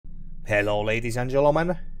Hello ladies and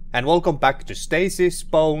gentlemen, and welcome back to Stasis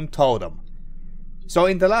Totem. So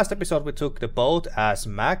in the last episode we took the boat as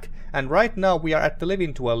Mac, and right now we are at the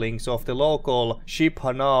living dwellings of the local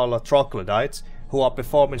Xiib'Hanal troglodytes, who are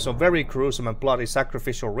performing some very gruesome and bloody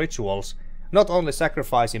sacrificial rituals, not only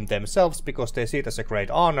sacrificing themselves because they see it as a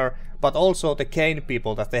great honor, but also the Cain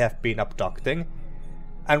people that they have been abducting.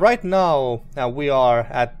 And right now we are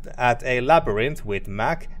at a labyrinth with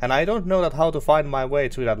Mac, and I don't know how to find my way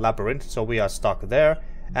through that labyrinth, so we are stuck there.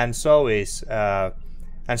 And so is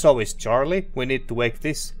Charlie. We need to wake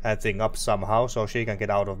this thing up somehow so she can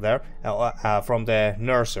get out of there from the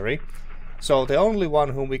nursery. So the only one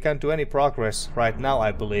whom we can do any progress right now,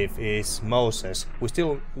 I believe, is Moses. We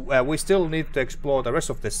still need to explore the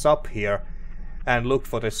rest of the sub here and look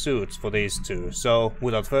for the suits for these two. So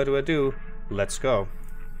without further ado, let's go.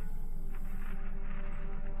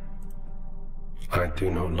 I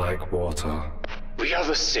do not like water. We are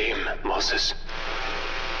the same, Moses.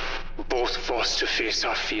 Both forced to face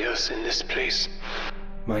our fears in this place.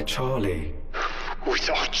 My Charlie.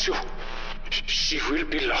 Without you, she will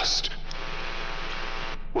be lost.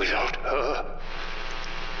 Without her,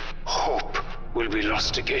 hope will be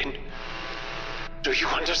lost again. Do you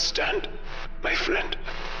understand, my friend?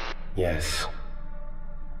 Yes.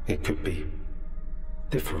 It could be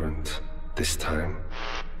different this time.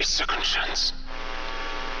 A second chance.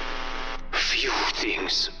 Few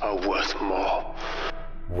things are worth more.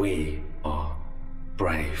 We are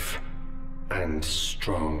brave and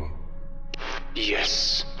strong.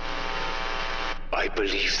 Yes. I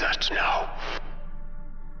believe that now.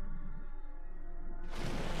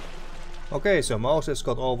 Okay, so Moses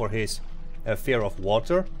got over his fear of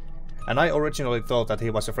water, and I originally thought that he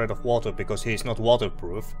was afraid of water because he is not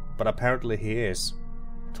waterproof, but apparently he is.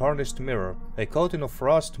 Tarnished mirror. A coating of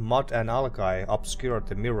frost, mud and algae obscured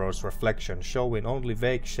the mirror's reflection, showing only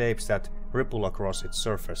vague shapes that ripple across its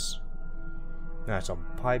surface. There's some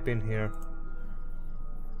pipe in here.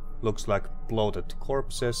 Looks like bloated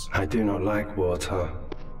corpses. I do not like water.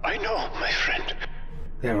 I know, my friend.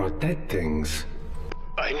 There are dead things.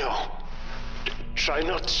 I know. Try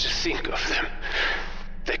not to think of them.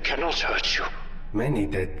 They cannot hurt you. Many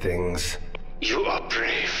dead things. You are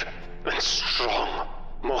brave and strong,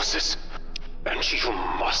 Moses, and you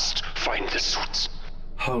must find the suits.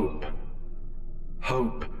 Hope.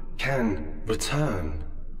 Hope can return.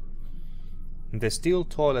 The steel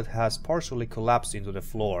toilet has partially collapsed into the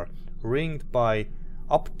floor, ringed by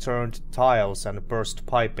upturned tiles and burst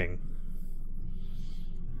piping.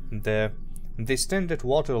 The distended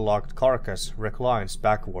waterlogged carcass reclines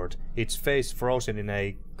backward, its face frozen in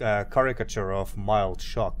a caricature of mild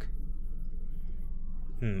shock.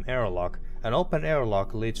 Airlock. An open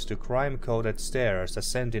airlock leads to crime-coated stairs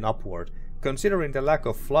ascending upward. Considering the lack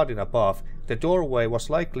of flooding above, the doorway was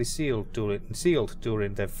likely sealed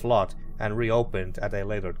during the flood and reopened at a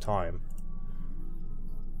later time.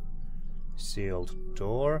 Sealed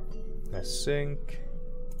door. A sink.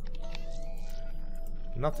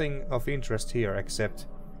 Nothing of interest here except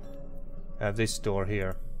this door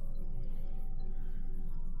here.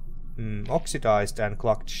 Oxidized and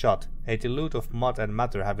clogged shut, a dilute of mud and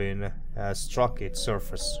matter having struck its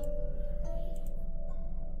surface.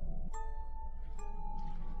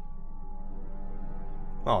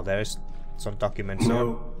 Oh, there's some documents here.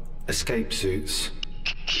 No escape suits.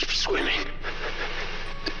 Keep swimming.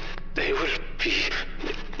 They will be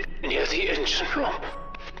near the engine room.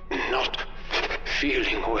 Not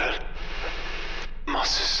feeling well.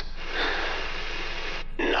 Moses.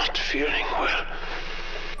 Not feeling well.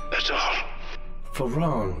 At all. For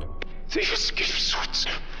Ron. The escape suits.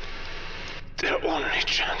 Their only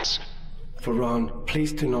chance. For Ron,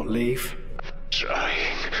 please do not leave.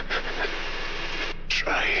 Trying.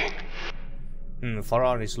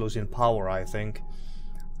 Farhan is losing power, I think.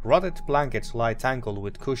 Rotted blankets lie tangled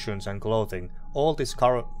with cushions and clothing, all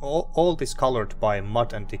discolored by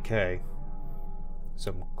mud and decay.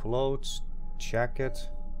 Some clothes, jacket,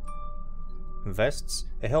 vests.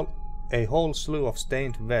 A whole slew of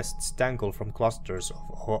stained vests dangle from clusters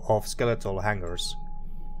of skeletal hangers.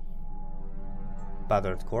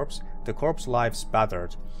 Battered corpse. The corpse lies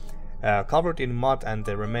spattered, covered in mud and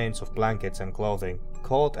the remains of blankets and clothing,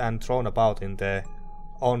 caught and thrown about in the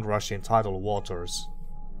onrushing tidal waters.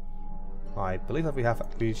 I believe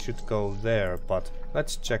that we should go there, but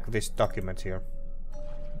let's check this document here.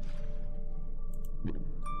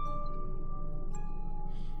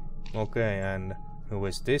 Okay, and who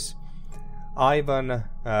is this? Ivan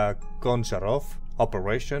Goncharov,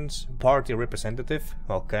 Operations, Party Representative,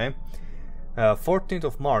 okay. 14th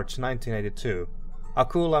of March 1982.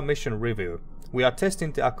 Akula Mission Review. We are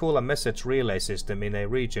testing the Akula message relay system in a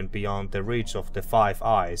region beyond the reach of the Five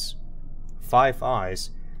Eyes. Five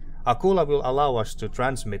Eyes. Akula will allow us to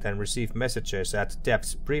transmit and receive messages at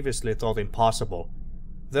depths previously thought impossible.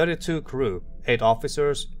 32 crew, 8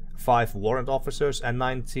 officers, 5 warrant officers and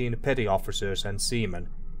 19 petty officers and seamen.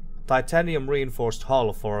 Titanium reinforced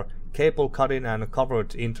hull for cable cutting and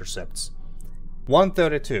covered intercepts.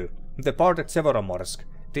 132. Departed Severomorsk.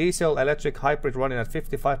 Diesel electric hybrid running at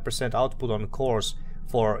 55% output on course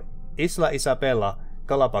for Isla Isabela,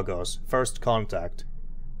 Galapagos. First contact.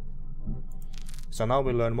 So now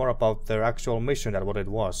we learn more about their actual mission and what it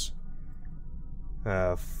was.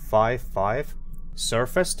 5-5.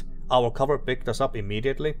 Surfaced. Our cover picked us up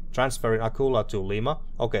immediately, transferring Akula to Lima.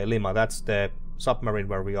 Okay, Lima, that's the submarine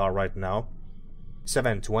where we are right now.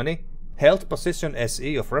 720. Held position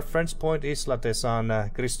SE of reference point Isla de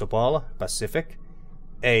San Cristobal, Pacific.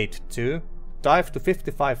 8-2. Dived to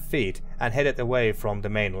 55 feet and headed away from the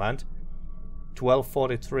mainland.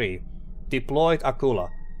 1243. Deployed Akula.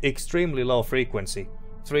 Extremely low frequency.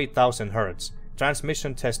 3000 Hz.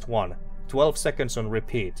 Transmission test 1. 12 seconds on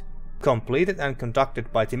repeat. Completed and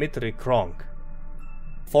conducted by Dmitry Kronk.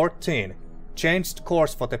 14. Changed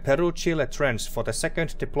course for the Peru-Chile Trench for the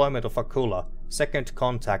second deployment of Akula. Second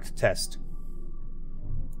contact test.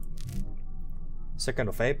 2nd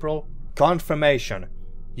of April. Confirmation.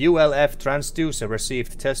 ULF transducer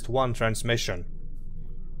received test 1 transmission.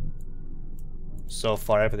 So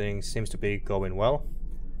far everything seems to be going well.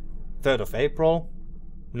 3rd of April.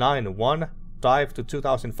 9-1. Dive to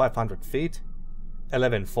 2500 feet.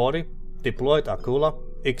 1140. Deployed Akula.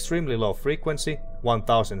 Extremely low frequency.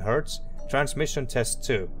 1000 Hz. Transmission test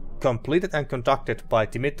 2. Completed and conducted by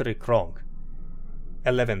Dmitry Kronk.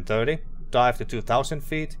 1130. Dive to 2000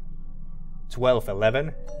 feet.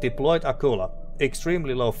 1211. Deployed Akula.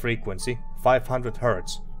 Extremely low frequency. 500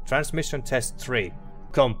 Hz. Transmission test 3.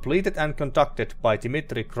 Completed and conducted by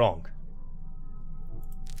Dmitry Kronk.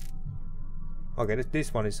 Okay,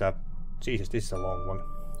 this one is a... Jesus, this is a long one.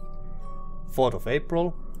 4th of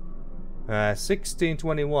April.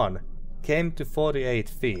 1621. Came to 48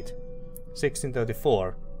 feet.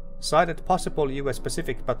 1634. Sighted possible US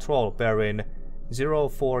Pacific patrol bearing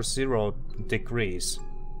 040 degrees.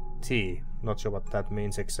 T. Not sure what that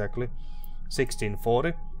means exactly.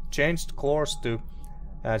 1640. Changed course to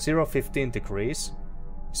 015 degrees.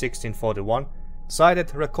 1641.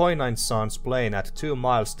 Sighted reconnaissance plane at 2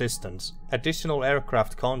 miles distance. Additional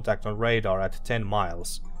aircraft contact on radar at 10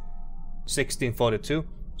 miles. 1642.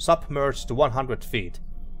 Submerged to 100 feet.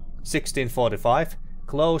 1645.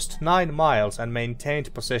 Closed 9 miles and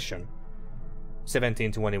maintained position.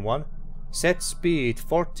 1721. Set speed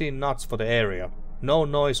 14 knots for the area. No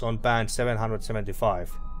noise on band 775.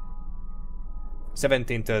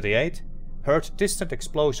 1738. Heard distant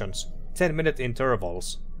explosions. 10-minute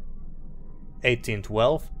intervals.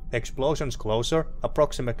 1812. Explosions closer,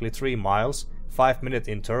 approximately 3 miles, 5-minute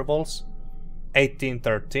intervals.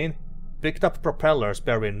 1813. Picked up propellers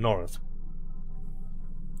bearing north.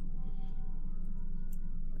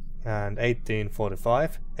 And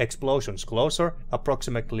 1845. Explosions closer,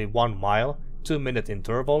 approximately 1 mile, 2-minute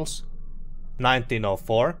intervals.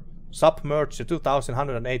 1904. Submerged to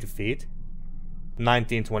 2180 feet.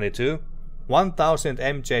 1922. 1000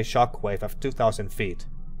 MJ shockwave at 2000 feet.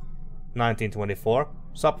 1924.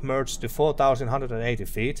 Submerged to 4180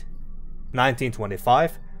 feet.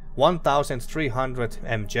 1925. 1300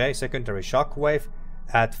 MJ secondary shockwave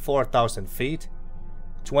at 4000 feet.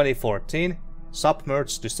 2014.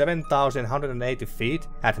 Submerged to 7180 feet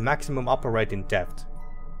at maximum operating depth.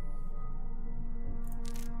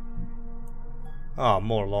 Ah,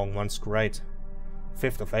 more long ones, great.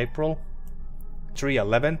 5th of April.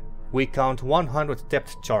 311. We count 100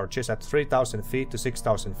 depth charges at 3000 feet to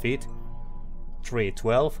 6000 feet.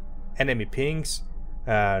 312. Enemy pings.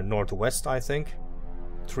 Northwest, I think.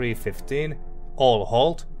 315. All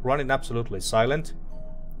halt. Running absolutely silent.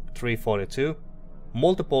 342.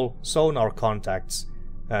 Multiple sonar contacts.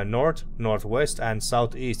 North, northwest and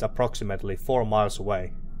southeast approximately 4 miles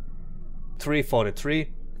away.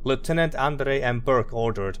 343. Lieutenant Andrei M. Burke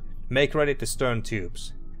ordered. Make ready the stern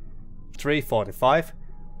tubes. 345.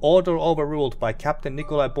 Order overruled by Captain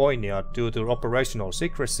Nikolai Boynia due to operational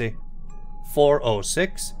secrecy.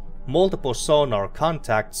 406. Multiple sonar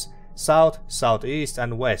contacts. South, southeast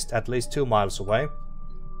and west at least 2 miles away.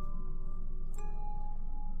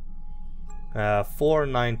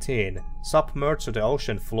 419. Submerged to the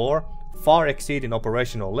ocean floor. Far exceeding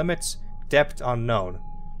operational limits. Depth unknown.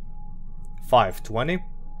 520.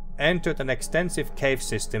 Entered an extensive cave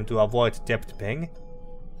system to avoid depth ping.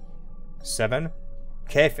 7.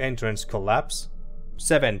 Cave entrance collapse.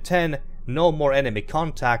 710. No more enemy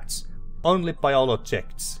contacts, only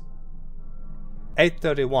biologists.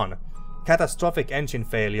 8:31. Catastrophic engine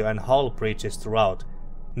failure and hull breaches throughout.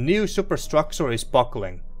 New superstructure is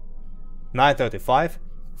buckling. 9:35.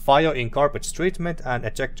 Fire in garbage treatment and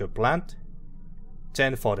ejector plant.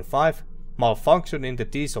 10:45. Malfunction in the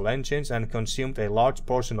diesel engines and consumed a large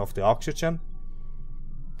portion of the oxygen.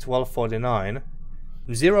 12:49.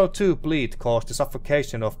 02 bleed caused the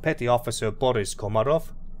suffocation of Petty Officer Boris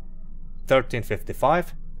Komarov.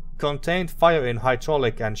 13:55. Contained fire in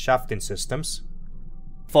hydraulic and shafting systems.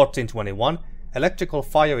 14:21. Electrical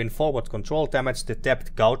fire in forward control damaged the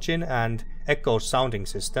depth gauging and echo sounding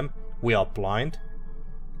system. We are blind.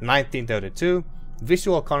 19:32.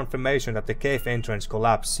 Visual confirmation that the cave entrance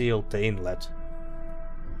collapse sealed the inlet.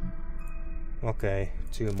 Okay,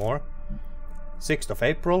 2 more. 6th of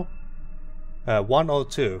April.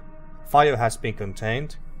 1:02. Fire has been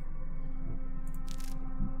contained.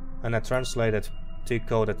 And a translated,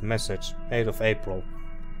 decoded message. 8th of April.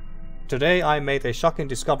 Today I made a shocking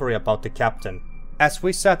discovery about the captain. As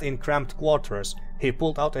we sat in cramped quarters, he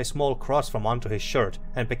pulled out a small cross from under his shirt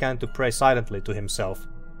and began to pray silently to himself.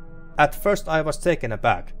 At first I was taken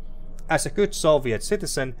aback. As a good Soviet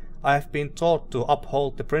citizen, I have been taught to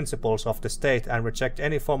uphold the principles of the state and reject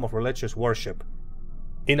any form of religious worship.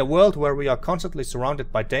 In a world where we are constantly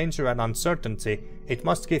surrounded by danger and uncertainty, it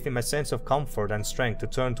must give him a sense of comfort and strength to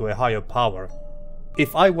turn to a higher power.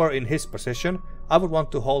 If I were in his position, I would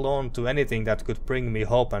want to hold on to anything that could bring me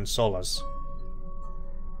hope and solace.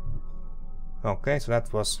 Okay, so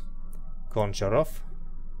that was Goncharov.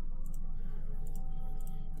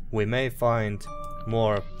 We may find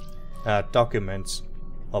more documents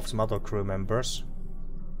of some other crew members.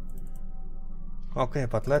 Okay,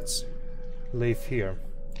 but let's leave here.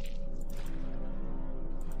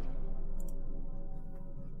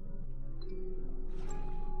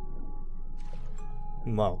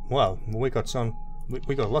 Well, we got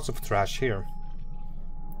lots of trash here.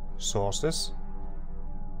 Sauces,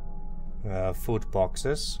 food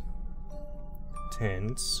boxes,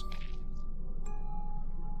 tins,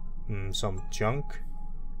 some junk,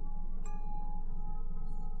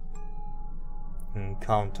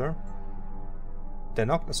 counter. The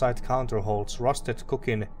knocked-aside counter holds rusted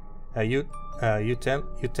cooking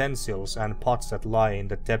utensils and pots that lie in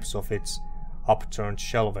the depths of its upturned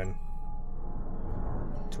shelving.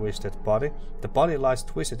 Twisted body. The body lies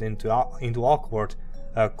twisted into awkward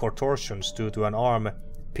contortions due to an arm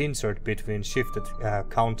pincered between shifted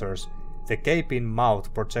counters. The gaping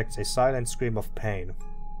mouth projects a silent scream of pain.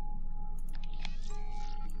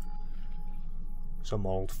 Some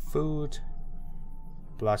old food.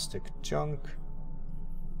 Plastic junk.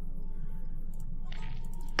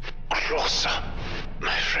 Closer,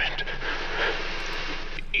 my friend.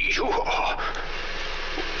 You are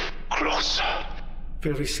closer.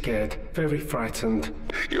 Very scared, very frightened.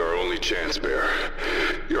 You're our only chance, Bear.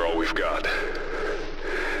 You're all we've got.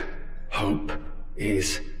 Hope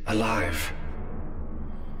is alive.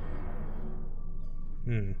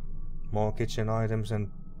 More kitchen items and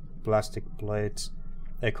plastic plates.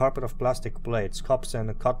 A carpet of plastic plates, cups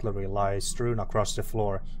and cutlery lies strewn across the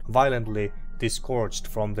floor, violently disgorged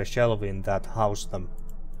from the shelving that housed them.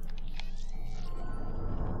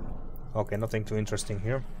 Okay, nothing too interesting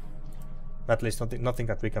here. At least nothing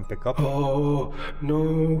that we can pick up. Oh,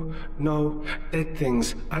 no, no. Dead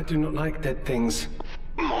things. I do not like dead things.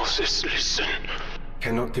 Moses, listen.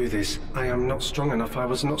 Cannot do this. I am not strong enough. I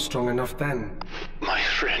was not strong enough then. My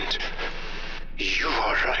friend, you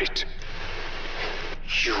are right.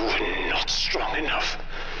 You were not strong enough.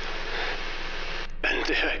 And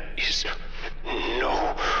there is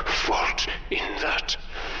no fault in that.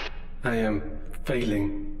 I am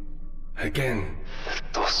failing. Again.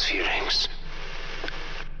 Those feelings.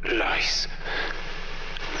 Lies.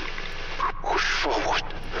 Push forward.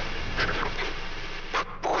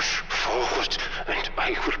 Push forward, and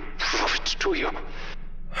I will prove it to you.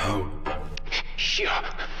 Hope. Here,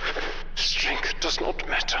 strength does not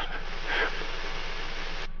matter.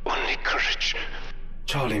 Only courage.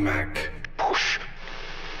 Charlie Mac. Push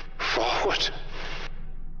forward.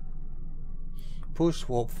 Push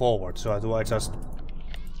forward, so do I just...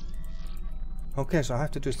 Okay, so I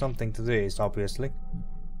have to do something to this, obviously.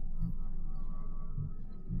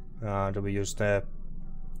 Do we use the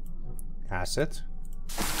asset?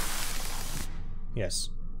 Yes.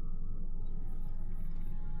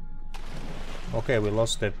 Okay, we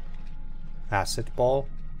lost the acid ball,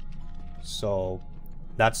 so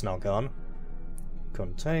that's now gone.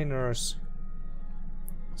 Containers.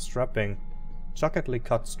 Strapping. Jaggedly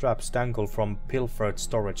cut straps dangle from pilfered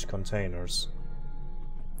storage containers.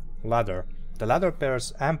 Ladder. The latter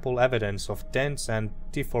bears ample evidence of dents and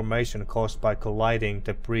deformation caused by colliding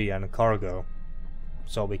debris and cargo,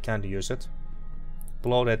 so we can't use it.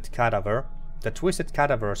 Bloated cadaver. The twisted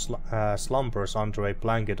cadaver slumbers under a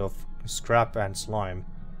blanket of scrap and slime.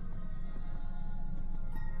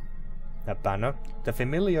 A banner. The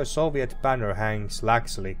familiar Soviet banner hangs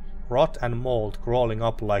laxly, rot and mold crawling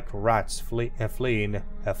up like rats fleeing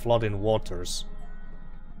flooding waters.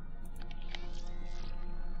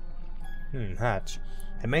 Hatch.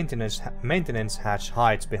 A maintenance hatch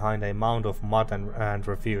hides behind a mound of mud and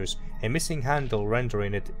refuse, a missing handle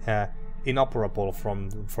rendering it inoperable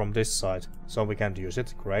from this side, so we can't use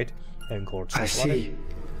it. Great. I see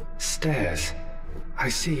stairs. I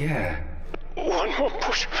see air. One more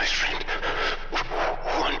push, my friend.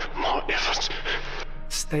 One more effort.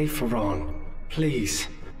 Stay for Ron, please.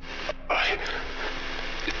 I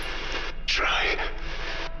try.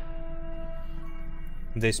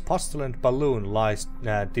 This postulant balloon lies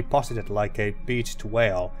deposited like a beached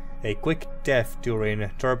whale, a quick death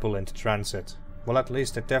during turbulent transit. Well, at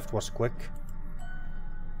least the death was quick.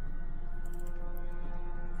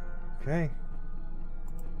 Okay.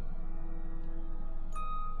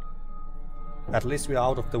 At least we are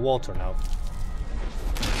out of the water now.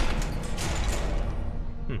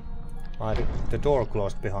 The door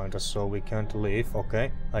closed behind us, so we can't leave.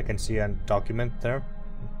 Okay, I can see a document there.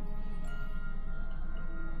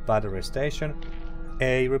 Battery station.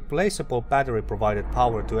 A replaceable battery provided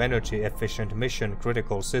power to energy-efficient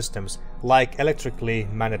mission-critical systems, like electrically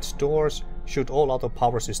managed doors, should all other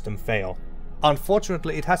power system fail.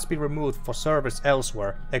 Unfortunately, it has been removed for service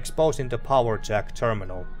elsewhere, exposing the power jack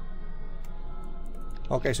terminal.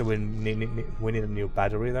 Okay, so we need a new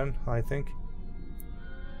battery then, I think.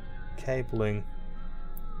 Cabling.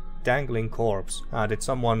 Dangling corpse. Did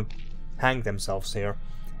someone hang themselves here?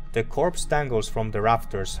 The corpse dangles from the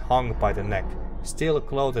rafters, hung by the neck, still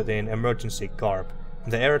clothed in emergency garb.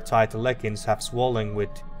 The airtight leggings have swollen with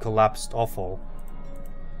collapsed offal.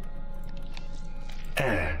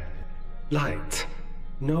 Air. Light.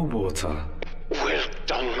 No water. Well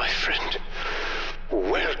done, my friend.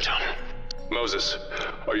 Well done. Moses,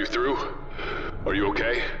 are you through? Are you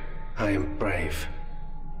okay? I am brave.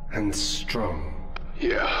 And strong.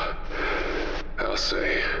 Yeah. I'll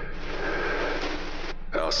say.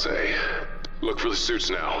 Look for the suits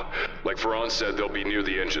now. Like Ferran said, they'll be near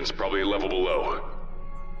the engines, probably a level below.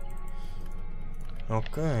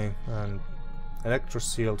 Okay, and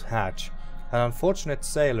electro-sealed hatch. An unfortunate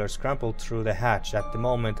sailor scrambled through the hatch at the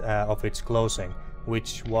moment of its closing,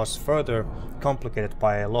 which was further complicated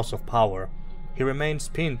by a loss of power. He remains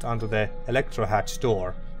pinned under the electro-hatch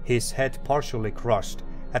door, his head partially crushed.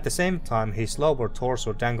 At the same time, his lower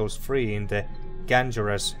torso dangles free in the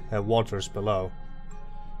gangerous waters below.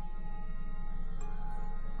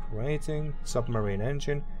 Rating, submarine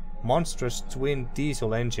engine. Monstrous twin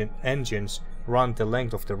diesel engines run the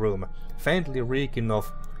length of the room, faintly reeking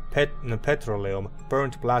of petroleum,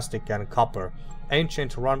 burnt plastic and copper.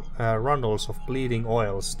 Ancient runnels of bleeding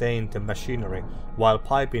oil stain the machinery, while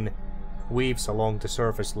piping weaves along the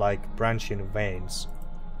surface like branching veins.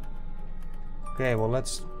 Okay, well,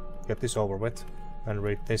 let's get this over with and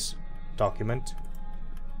read this document.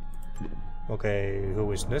 Okay,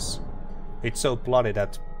 who is this? It's so bloody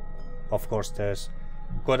that, of course, there's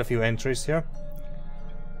quite a few entries here.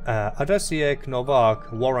 Adasiek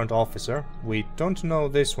Novak, warrant officer. We don't know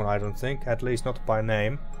this one, I don't think, at least not by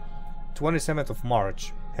name. 27th of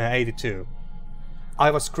March, 82. I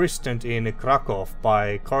was christened in Krakow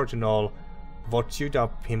by Cardinal Wojtyła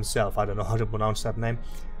himself, I don't know how to pronounce that name.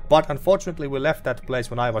 But unfortunately we left that place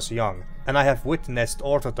when I was young, and I have witnessed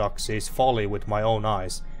orthodoxy's folly with my own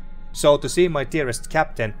eyes. So to see my dearest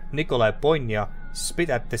captain, Nikolai Boynia, spit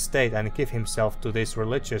at the state and give himself to this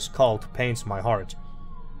religious cult pains my heart.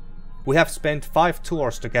 We have spent 5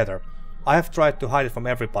 tours together. I have tried to hide it from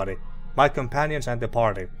everybody, my companions and the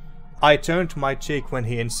party. I turned my cheek when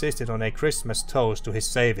he insisted on a Christmas toast to his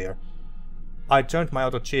savior. I turned my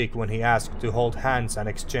other cheek when he asked to hold hands and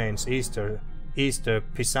exchange Easter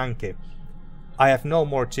pisanki. I have no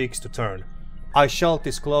more cheeks to turn. I shall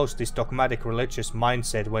disclose this dogmatic religious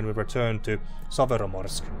mindset when we return to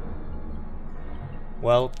Severomorsk.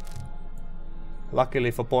 Well, luckily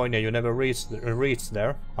for Boynia you never reached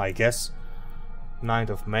there, I guess. 9th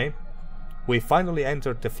of May. We finally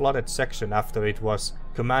entered the flooded section after it was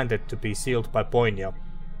commanded to be sealed by Boynia.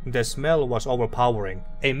 The smell was overpowering,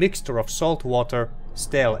 a mixture of salt water,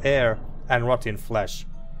 stale air, and rotten flesh.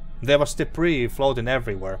 There was debris floating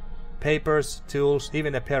everywhere, papers, tools,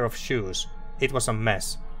 even a pair of shoes. It was a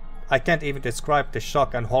mess. I can't even describe the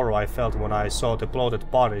shock and horror I felt when I saw the bloated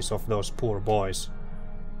bodies of those poor boys.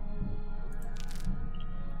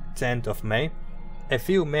 10th of May. A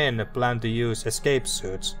few men planned to use escape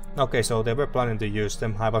suits. Okay, so they were planning to use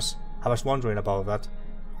them. I was wondering about that.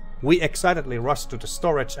 We excitedly rushed to the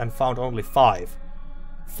storage and found only 5.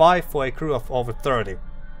 5 for a crew of over 30.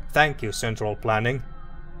 Thank you, Central Planning.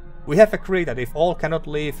 We have agreed that if all cannot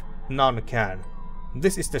leave, none can.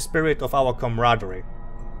 This is the spirit of our camaraderie.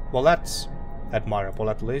 Well, that's admirable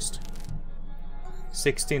at least.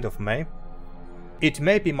 16th of May. It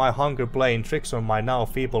may be my hunger playing tricks on my now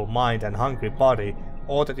feeble mind and hungry body,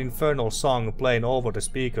 or that infernal song playing over the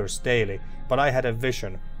speakers daily, but I had a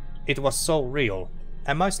vision. It was so real.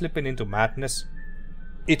 Am I slipping into madness?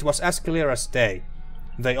 It was as clear as day.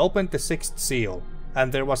 They opened the 6th seal,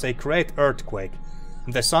 and there was a great earthquake.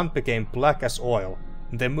 The sun became black as oil,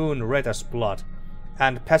 the moon red as blood,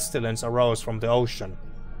 and pestilence arose from the ocean.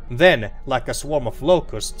 Then, like a swarm of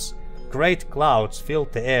locusts, great clouds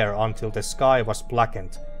filled the air until the sky was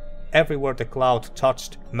blackened. Everywhere the cloud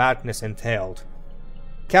touched, madness entailed.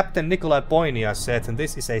 Captain Nikolai Boynia said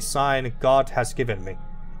this is a sign God has given me,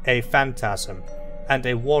 a phantasm, and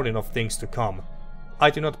a warning of things to come. I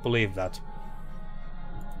do not believe that.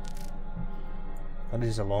 And this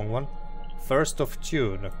is a long one. 1st of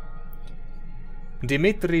June.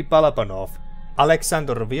 Dmitry Balabanov,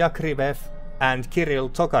 Alexander Vyakrivev, and Kirill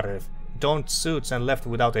Tokarev donned suits and left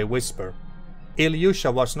without a whisper.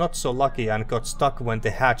 Ilyusha was not so lucky and got stuck when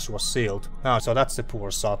the hatch was sealed. Ah, so that's the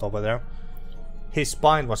poor sod over there. His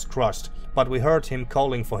spine was crushed, but we heard him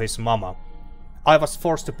calling for his mama. I was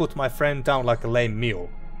forced to put my friend down like a lame mule.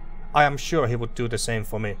 I am sure he would do the same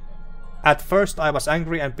for me. At first I was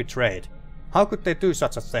angry and betrayed. How could they do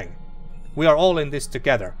such a thing? We are all in this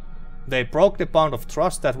together. They broke the bond of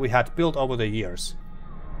trust that we had built over the years.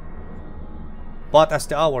 But as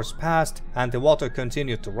the hours passed and the water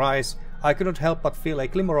continued to rise, I could not help but feel a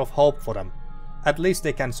glimmer of hope for them. At least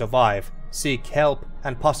they can survive, seek help,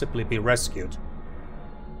 and possibly be rescued.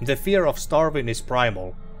 The fear of starving is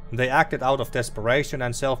primal. They acted out of desperation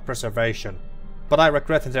and self-preservation, but I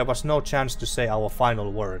regret that there was no chance to say our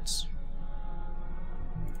final words.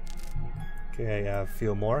 Okay, a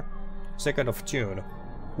few more. 2nd of June.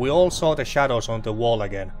 We all saw the shadows on the wall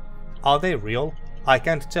again. Are they real? I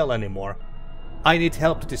can't tell anymore. I need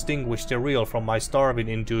help to distinguish the real from my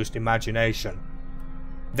starving-induced imagination.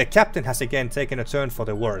 The captain has again taken a turn for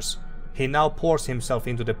the worse. He now pours himself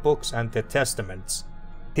into the books and the testaments.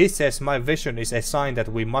 He says my vision is a sign that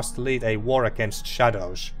we must lead a war against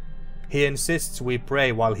shadows. He insists we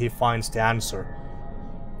pray while he finds the answer.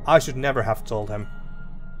 I should never have told him.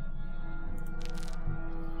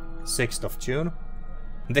 6th of June.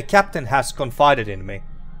 The captain has confided in me.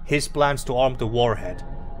 His plans to arm the warhead.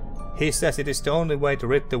 He says it is the only way to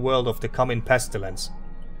rid the world of the coming pestilence.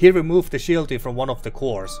 He removed the shielding from one of the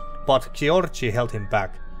cores, but Georgi held him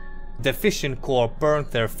back. The fission core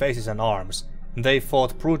burned their faces and arms. They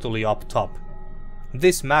fought brutally up top.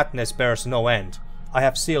 This madness bears no end. I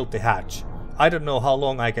have sealed the hatch. I don't know how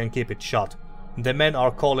long I can keep it shut. The men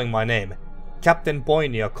are calling my name. Captain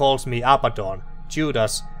Boynia calls me Abaddon,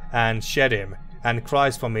 Judas, and Shedim, and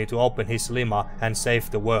cries for me to open his Lima and save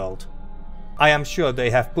the world. I am sure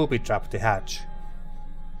they have booby-trapped the hatch.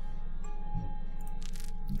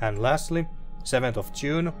 And lastly, 7th of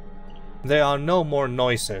June. There are no more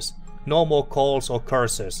noises, no more calls or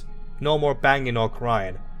curses, no more banging or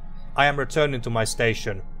crying. I am returning to my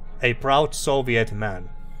station, a proud Soviet man.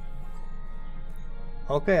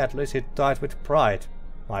 Okay, at least he died with pride,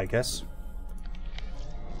 I guess.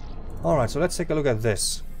 Alright, so let's take a look at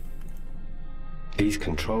this. These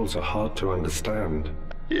controls are hard to understand.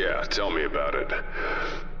 Yeah, tell me about it.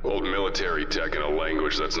 Old military tech in a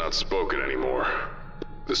language that's not spoken anymore.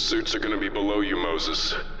 The suits are gonna be below you,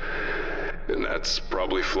 Moses. And that's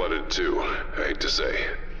probably flooded too, I hate to say.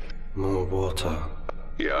 More water.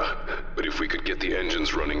 Yeah, but if we could get the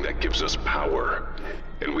engines running, that gives us power.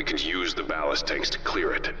 And we could use the ballast tanks to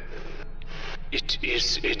clear it. It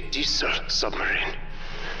is a diesel submarine.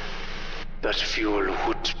 That fuel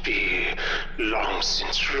would be long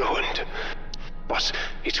since ruined. But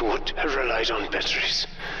it would have relied on batteries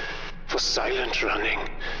for silent running.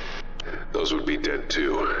 Those would be dead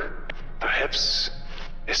too. Perhaps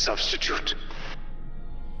a substitute.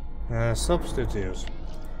 Substitute.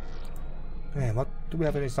 Hey, what do we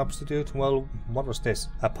have any substitute? Well, what was this?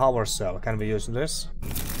 A power cell. Can we use this?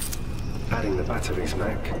 Adding the batteries,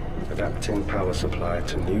 Mac. Adapting power supply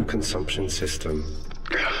to new consumption system.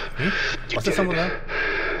 Was there someone there?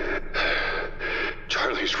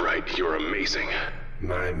 Charlie's right, you're amazing.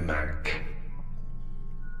 My Mac.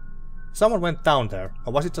 Someone went down there,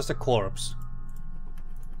 or was it just a corpse?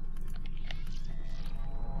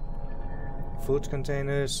 Food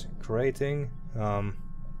containers, crating,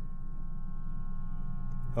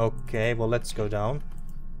 Okay, well, let's go down.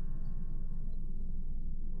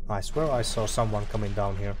 I swear I saw someone coming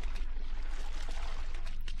down here.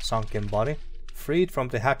 Sunken body. Freed from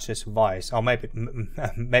the hatch's vice. Oh, maybe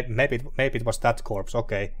it was that corpse.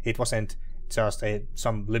 Okay, it wasn't just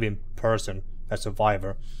some living person, a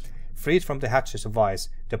survivor. Freed from the hatch's vice,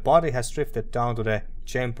 the body has drifted down to the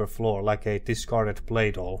chamber floor like a discarded play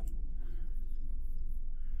doll.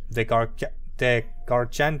 The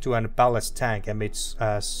gargantuan ballast tank emits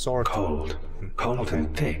a sort Cold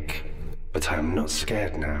and thick, but I am not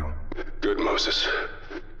scared now. Good, Moses.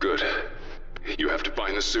 Good. You have to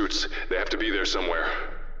find the suits. They have to be there somewhere.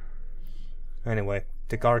 Anyway,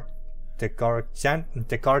 the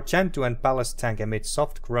gargantuan ballast tank emits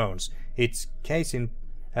soft groans, its casing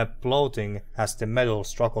bloating as the metal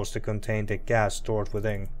struggles to contain the gas stored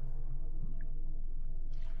within.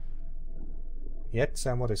 Yet,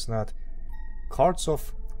 and what is that? Carts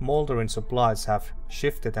of moldering supplies have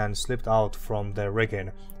shifted and slipped out from the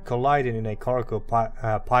rigging, colliding in a cargo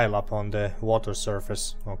pile-up on the water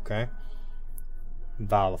surface. Okay.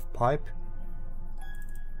 Valve pipe.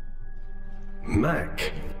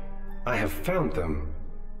 Mac, I have found them.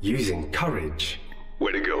 Using courage.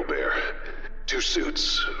 Way to go, Bear. 2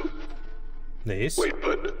 suits. These? Wait,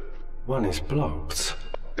 but... One is blocked.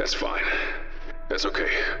 That's fine. That's okay.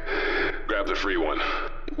 Grab the free one.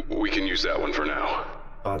 We can use that one for now.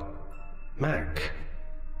 But, Mac,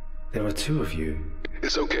 there are 2 of you.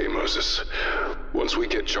 It's okay, Moses. Once we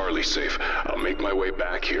get Charlie safe, I'll make my way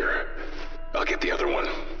back here. I'll get the other one.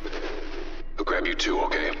 I'll grab you too,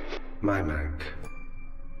 okay? My Mac.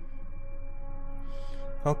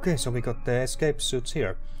 Okay, so we got the escape suits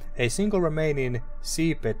here. A single remaining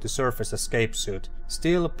seabed to surface escape suit,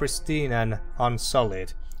 still pristine and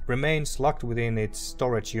unsullied, remains locked within its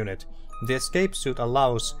storage unit. The escape suit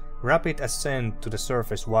allows rapid ascent to the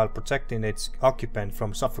surface while protecting its occupant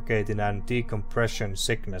from suffocating and decompression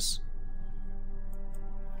sickness.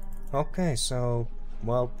 Okay, so,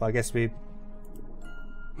 well, I guess we...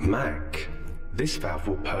 Mac, this valve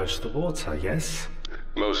will purge the water, yes?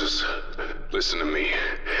 Moses, listen to me.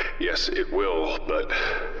 Yes, it will, but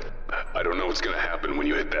I don't know what's gonna happen when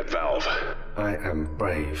you hit that valve. I am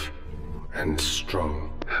brave and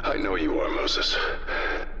strong. I know you are, Moses.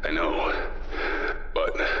 I know.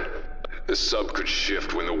 But the sub could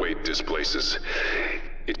shift when the weight displaces.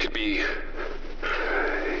 It could be...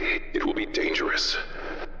 It will be dangerous.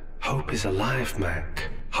 Hope is alive, Mac.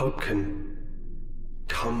 Hope can...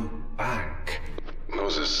 come back.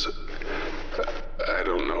 Moses, I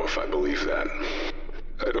don't know if I believe that.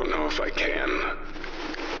 I don't know if I can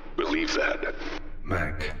believe that.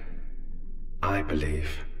 Mac, I believe.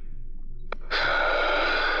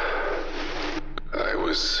 I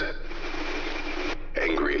was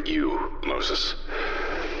angry at you, Moses.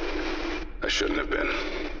 I shouldn't have been.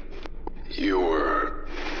 You were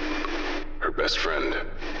her best friend.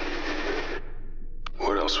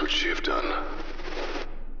 What else would she have done?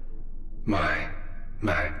 My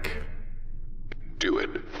Mac. Do it.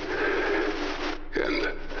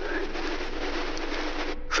 And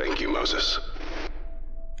thank you, Moses.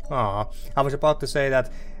 Ah, I was about to say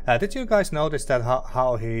that. Did you guys notice that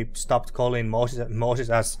how he stopped calling Moses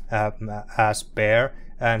as Bear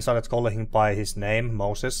and started calling him by his name,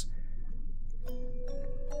 Moses?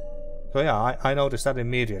 So yeah, I noticed that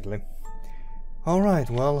immediately. Alright,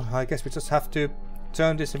 well, I guess we just have to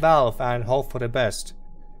turn this valve and hope for the best.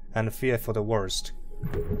 And fear for the worst.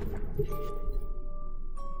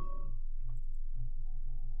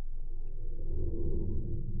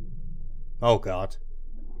 Oh god.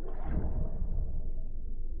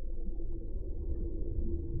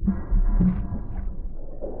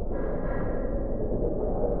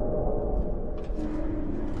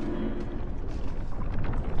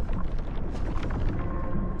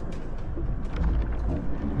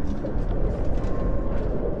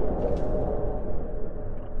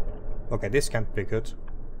 Okay, this can't be good.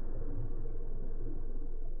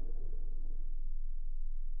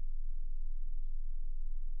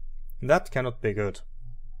 That cannot be good.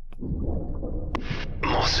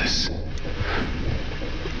 Moses.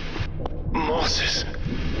 Moses.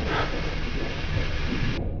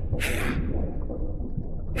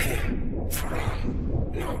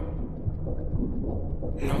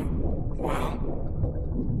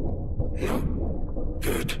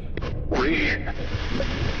 Good. We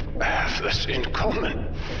have this in common,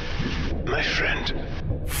 my friend.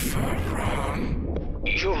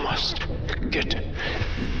 You must get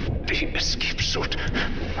the escape suit.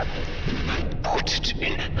 Put it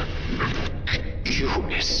in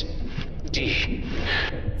QSD.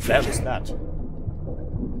 Where is that?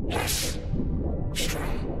 Less.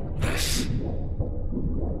 Strong. Less.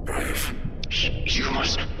 You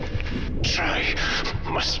must try.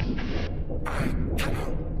 Must. I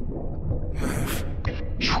cannot move.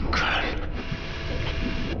 You can.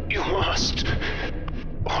 You must.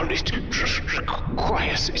 All it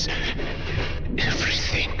requires is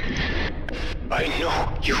everything. I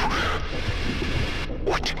know you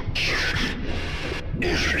would give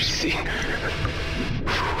everything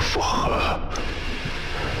for her.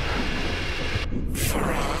 For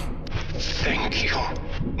her? Thank you,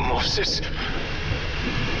 Moses.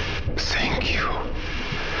 Thank you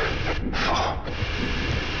for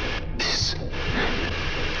this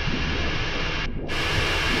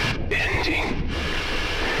ending.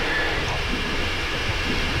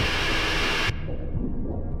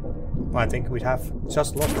 I think we'd have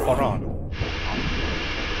just lost Faran.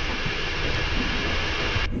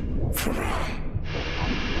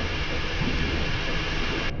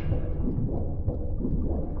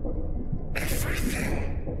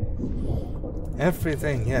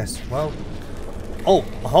 Everything, yes. Well, oh,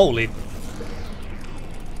 holy.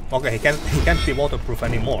 Okay, he can't be waterproof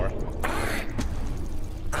anymore.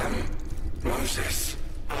 Moses.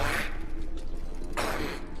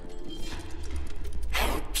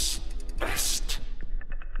 Hope's best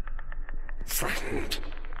friend.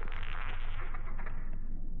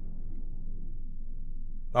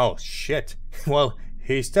 Oh shit. Well,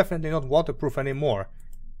 he's definitely not waterproof anymore.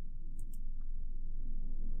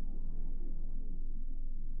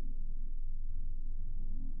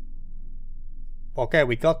 Okay,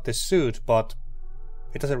 we got the suit, but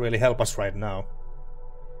it doesn't really help us right now.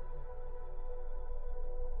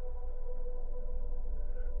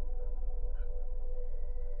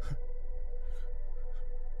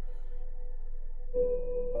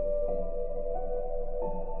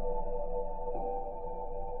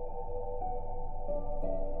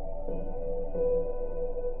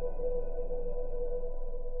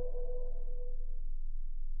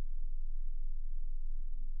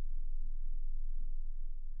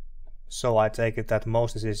 So I take it that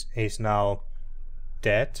Moses is now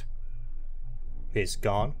dead. He's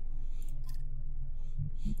gone.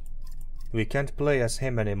 We can't play as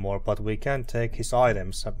him anymore, but we can take his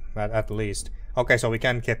items at least. Okay, so we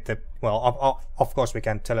can get the... Well, of course we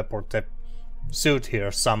can teleport the suit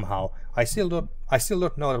here somehow. I still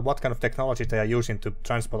don't know what kind of technology they are using to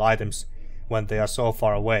transport items when they are so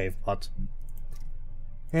far away, but...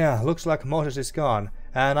 Yeah, looks like Moses is gone.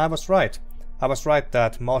 And I was right. I was right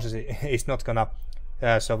that Moses is not gonna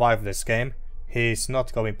survive this game. He's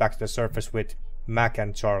not going back to the surface with Mac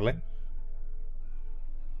and Charlie.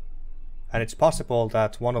 And it's possible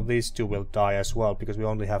that one of these two will die as well, because we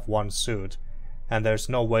only have one suit. And there's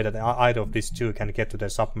no way that either of these two can get to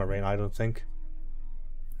the submarine, I don't think.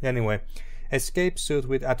 Anyway, escape suit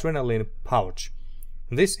with adrenaline pouch.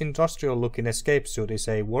 This industrial-looking escape suit is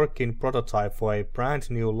a working prototype for a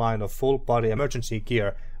brand new line of full-body emergency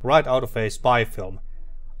gear right out of a spy film.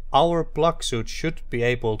 Our plug suit should be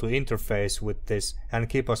able to interface with this and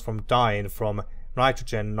keep us from dying from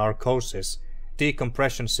nitrogen narcosis,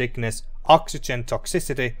 decompression sickness, oxygen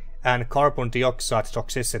toxicity, and carbon dioxide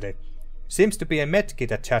toxicity. Seems to be a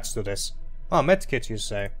medkit attached to this. Ah, medkit you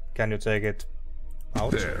say. Can you take it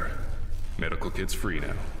out? There. Medical kit's free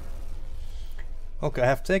now. Okay, I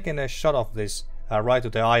have taken a shot of this right to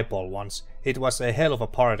the eyeball once. It was a hell of a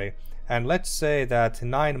party. And let's say that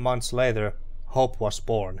 9 months later, Hope was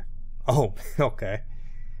born. Oh, okay.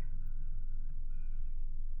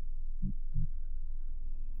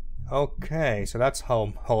 Okay, so that's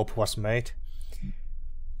how Hope was made.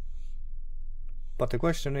 But the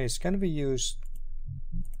question is, can we use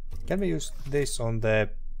this on the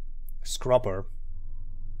scrubber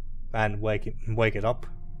and wake it up?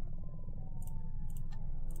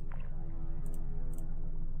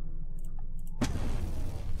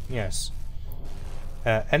 Yes.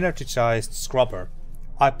 Energized scrubber.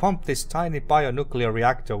 I pumped this tiny bionuclear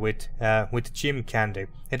reactor with gym candy.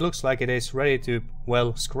 It looks like it is ready to,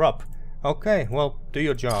 well, scrub. Okay, well, do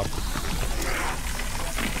your job.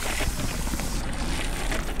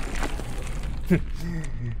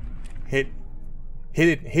 He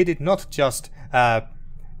did not just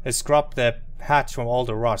scrub the hatch from all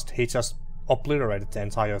the rust. He just obliterated the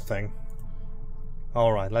entire thing.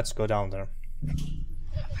 All right, let's go down there.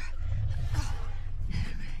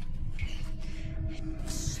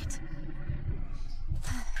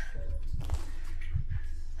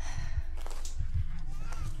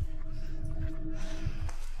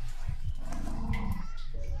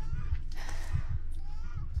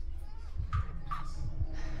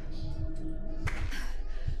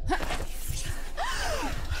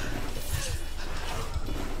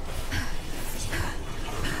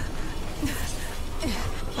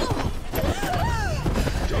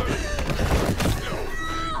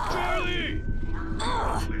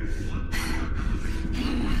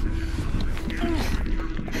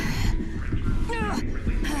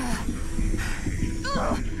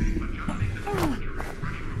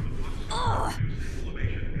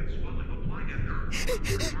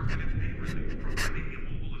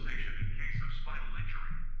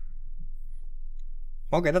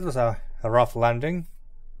 Okay, that was a rough landing.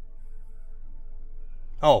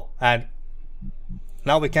 Oh, and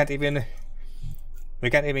now we can't even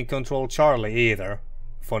control Charlie either,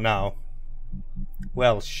 for now.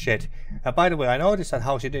 Well, shit. By the way, I noticed that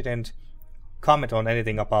how she didn't comment on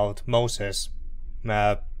anything about Moses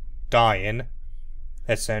dying,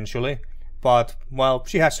 essentially. But, well,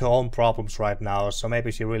 she has her own problems right now, so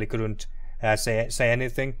maybe she really couldn't say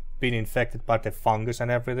anything, being infected by the fungus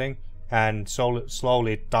and everything, and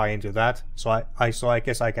slowly die into that. So I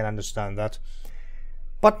guess I can understand that.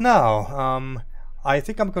 But now, I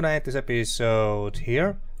think I'm gonna end this episode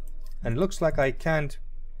here. And looks like I can't...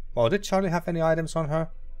 Well, did Charlie have any items on her?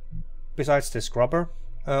 Besides the scrubber?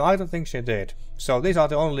 I don't think she did. So these are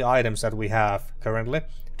the only items that we have currently.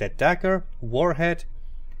 The dagger, warhead,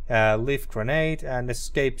 leaf grenade, and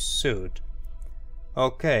escape suit.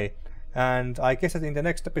 Okay, and I guess that in the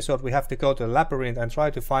next episode we have to go to the labyrinth and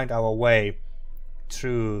try to find our way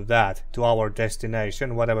through that to our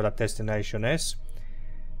destination, whatever that destination is.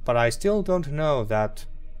 But I still don't know that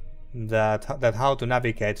how to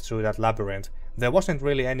navigate through that labyrinth. There wasn't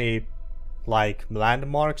really any like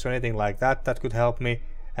landmarks or anything like that that could help me,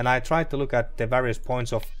 and I tried to look at the various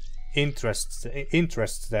points of interests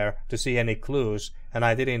there to see any clues, and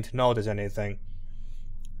I didn't notice anything.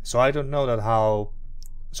 So I don't know how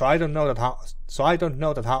I'm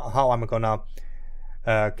gonna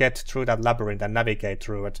get through that labyrinth and navigate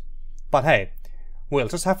through it. But hey, we'll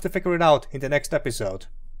just have to figure it out in the next episode.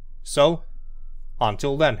 So,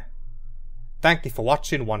 until then, thank you for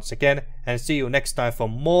watching once again, and see you next time for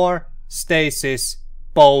more Stasis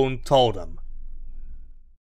Bone Totem.